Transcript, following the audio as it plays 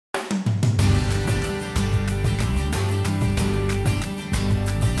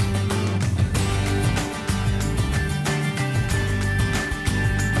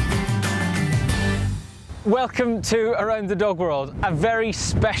Welcome to Around the Dog World, a very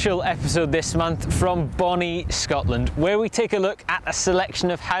special episode this month from Bonnie, Scotland, where we take a look at a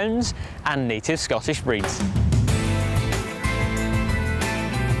selection of hounds and native Scottish breeds.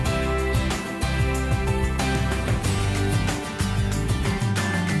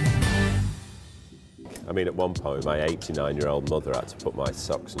 I mean, at one point, my 89-year-old mother had to put my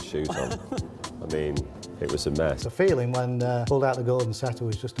socks and shoes on. I mean, it was a mess. The feeling when pulled out the Golden Setter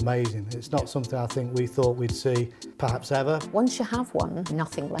was just amazing. It's not something I think we thought we'd see perhaps ever. Once you have one,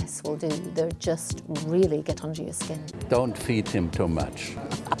 nothing less will do. They just really get under your skin. Don't feed him too much.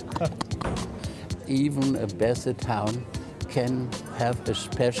 Even a basset hound can have a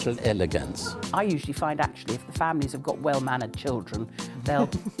special elegance. I usually find actually if the families have got well-mannered children, they'll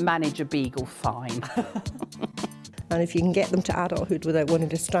manage a beagle fine. And if you can get them to adulthood without wanting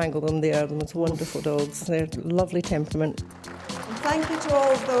to strangle them, they are the most wonderful dogs. They're lovely temperament. And thank you to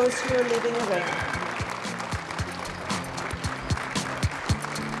all of those who are leading the way.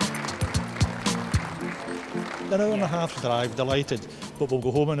 An hour and a half drive, delighted, but we'll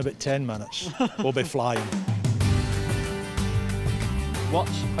go home in about 10 minutes. We'll be flying. Watch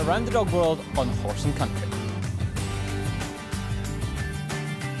Around the Dog World on Horse and Country.